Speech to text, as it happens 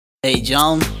Hey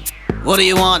John, what do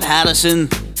you want, Harrison?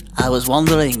 I was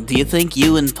wondering, do you think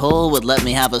you and Paul would let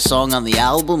me have a song on the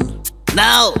album?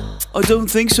 No! I don't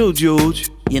think so, George.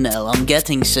 You know, I'm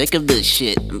getting sick of this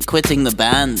shit. I'm quitting the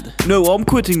band. No, I'm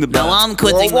quitting the band. No, I'm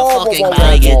quitting the fucking band. I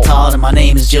play guitar and my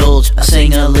name is George. I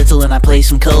sing a little and I play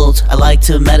some chords. I like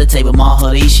to meditate with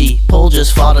Maharishi. Paul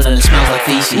just farted and it smells like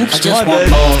feces. Oops, I just want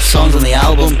bad. more songs on the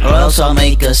album, or else I'll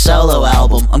make a solo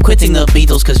album. I'm quitting the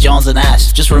Beatles cause John's an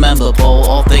ass. Just remember, Paul,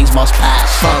 all things must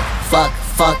pass.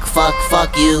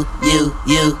 Fuck you,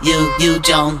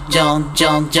 John,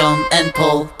 and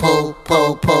Paul,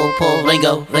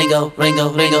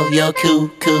 Ringo, you're cool,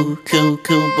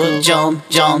 but John,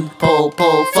 Paul,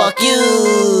 fuck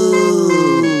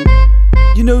you.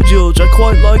 You know, George, I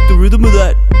quite like the rhythm of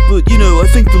that, but you know, I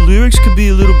think the lyrics could be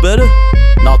a little better.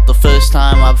 Not the first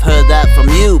time I've heard that from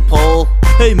you, Paul.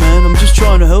 Hey man, I'm just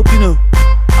trying to help, you know.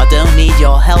 I don't need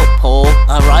your help, Paul.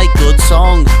 I write good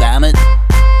songs, damn it.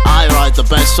 I write the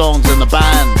best songs in the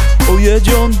band. Oh yeah,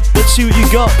 John? Let's see what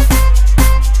you got.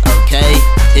 Okay,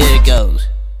 here it goes.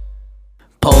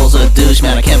 Paul's a douche,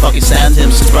 man, I can't fucking stand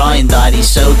him. Since Brian died, he's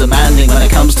so demanding. When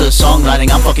it comes to songwriting,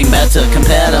 I'm fucking better.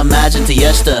 Compare Imagine to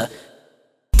yesterday.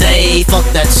 Fuck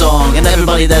that song, and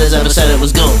everybody that has ever said it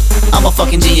was good. I'm a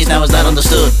fucking genius, now is that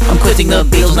understood? I'm quitting the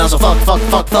Beatles now, so fuck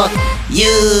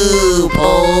you,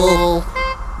 Paul.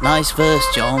 Nice verse,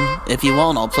 John. If you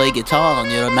want, I'll play guitar on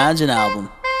your Imagine album.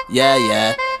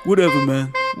 Yeah. Whatever,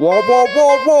 man. Wop.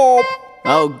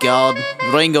 Oh god,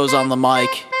 Ringo's on the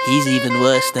mic. He's even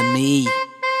worse than me.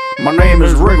 My name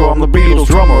is Ringo, I'm the Beatles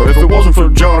drummer. If it wasn't for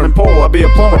John and Paul, I'd be a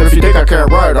plumber. If you think I can't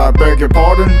write, I beg your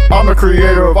pardon. I'm the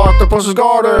creator of Octopus's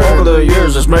Garden. Over the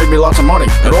years, it's made me lots of money,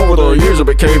 and over the years, I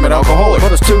became an alcoholic.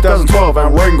 But it's 2012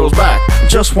 and Ringo's back.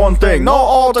 Just one thing, no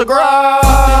autograph.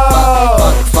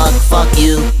 Fuck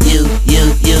you,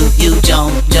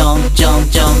 John,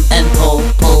 and Paul,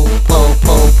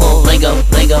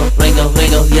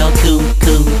 Ringo, you're cool,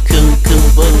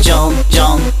 but John,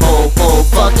 Paul,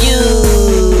 fuck you.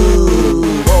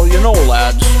 Well, you know,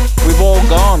 lads, we've all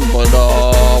gone, but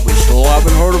we still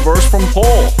haven't heard a verse from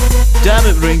Paul. Damn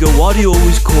it, Ringo, why do you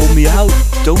always call me out?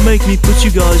 Don't make me put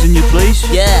you guys in your place.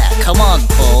 Yeah, come on,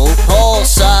 Paul,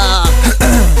 suck.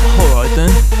 Alright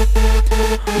then.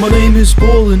 My name is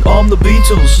Paul and I'm the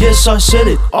Beatles. Yes, I said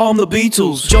it, I'm the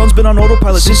Beatles. John's been on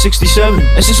autopilot since '67.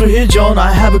 And since we're here, John,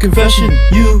 I have a confession.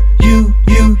 You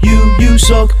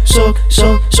suck.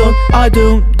 I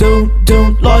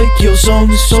don't like your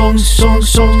songs.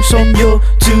 You're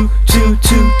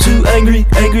too angry.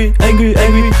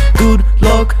 Good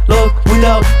luck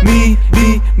without me,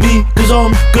 cause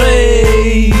I'm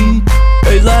great.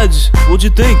 Hey lads, what'd you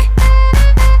think?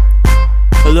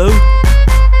 Hello?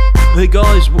 Hey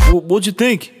guys, what'd you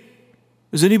think?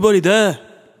 Is anybody there?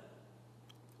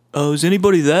 Oh, is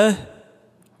anybody there?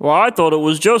 Well, I thought it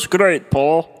was just great,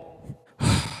 Paul.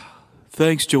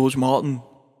 Thanks, George Martin.